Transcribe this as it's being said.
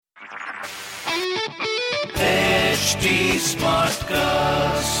HT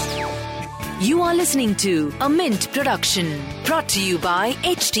Smartcast. You are listening to a Mint production brought to you by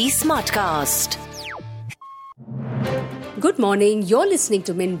HT Smartcast. Good morning. You're listening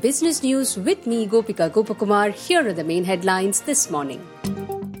to Mint Business News with me, Gopika Gopakumar. Here are the main headlines this morning.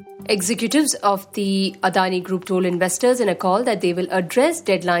 Executives of the Adani Group told investors in a call that they will address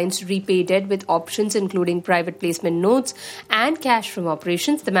deadlines to repay debt with options including private placement notes and cash from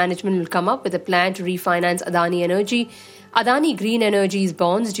operations. The management will come up with a plan to refinance Adani Green Energy's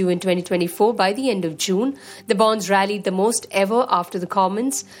bonds due in 2024 by the end of June. The bonds rallied the most ever after the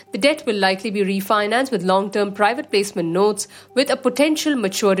comments. The debt will likely be refinanced with long-term private placement notes with a potential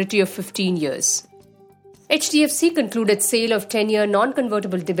maturity of 15 years. HDFC concluded sale of 10-year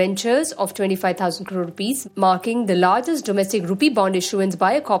non-convertible debentures of 25,000 crore rupees, marking the largest domestic rupee bond issuance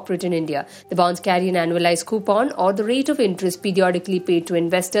by a corporate in India. The bonds carry an annualized coupon or the rate of interest periodically paid to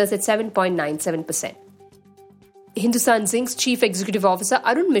investors at 7.97%. Hindustan Zinc's Chief Executive Officer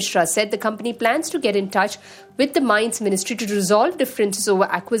Arun Mishra said the company plans to get in touch with the Mines Ministry to resolve differences over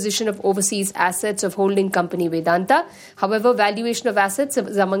acquisition of overseas assets of holding company Vedanta. However, valuation of assets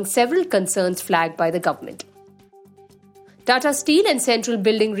is among several concerns flagged by the government. Tata Steel and Central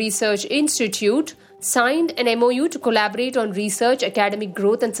Building Research Institute signed an MOU to collaborate on research, academic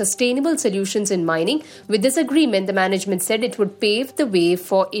growth and sustainable solutions in mining. With this agreement, the management said it would pave the way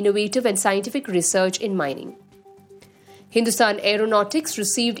for innovative and scientific research in mining. Hindustan Aeronautics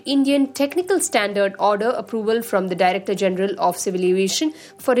received Indian Technical Standard Order approval from the Director General of Civil Aviation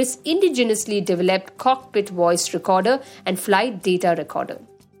for its indigenously developed cockpit voice recorder and flight data recorder.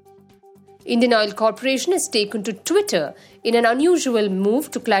 Indian Oil Corporation has taken to Twitter in an unusual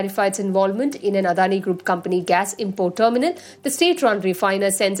move to clarify its involvement in an Adani Group company gas import terminal. The state-run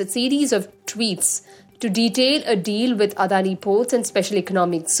refiner sends a series of tweets to detail a deal with Adani Ports and Special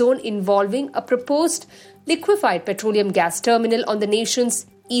Economic Zone involving a proposed liquefied petroleum gas terminal on the nation's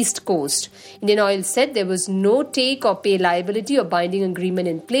east coast. Indian Oil said there was no take or pay liability or binding agreement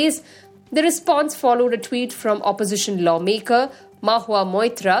in place. The response followed a tweet from opposition lawmaker Mahua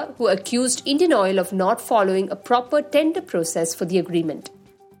Moitra, who accused Indian Oil of not following a proper tender process for the agreement.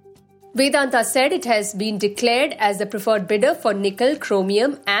 Vedanta said it has been declared as the preferred bidder for nickel,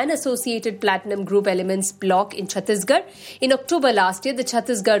 chromium and associated platinum group elements block in Chhattisgarh. In October last year, the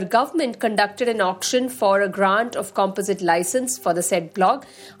Chhattisgarh government conducted an auction for a grant of composite license for the said block.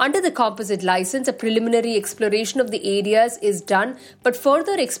 Under the composite license, a preliminary exploration of the areas is done, but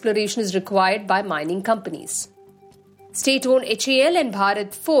further exploration is required by mining companies. State-owned HAL and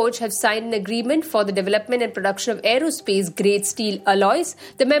Bharat Forge have signed an agreement for the development and production of aerospace-grade steel alloys.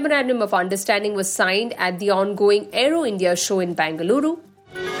 The Memorandum of Understanding was signed at the ongoing Aero India show in Bengaluru.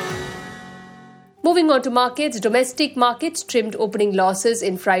 Moving on to markets, domestic markets trimmed opening losses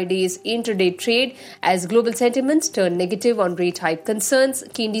in Friday's intraday trade as global sentiments turned negative on rate hike concerns.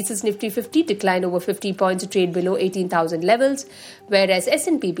 Key indices Nifty 50 declined over 50 points to trade below 18,000 levels, whereas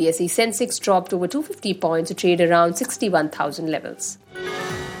S&P BSE Sensex dropped over 250 points to trade around 61,000 levels.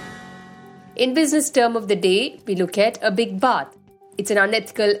 In business term of the day, we look at a big bath. It's an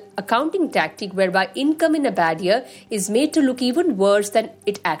unethical accounting tactic whereby income in a bad year is made to look even worse than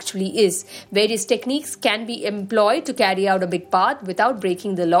it actually is. Various techniques can be employed to carry out a big bath without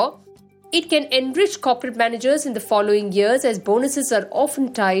breaking the law. It can enrich corporate managers in the following years as bonuses are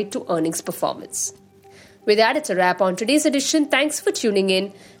often tied to earnings performance. With that, it's a wrap on today's edition. Thanks for tuning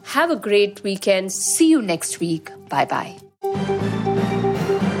in. Have a great weekend. See you next week. Bye-bye.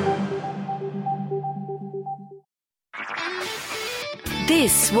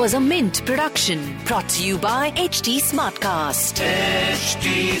 This was a Mint production brought to you by HT Smartcast.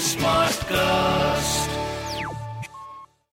 HT Smartcast.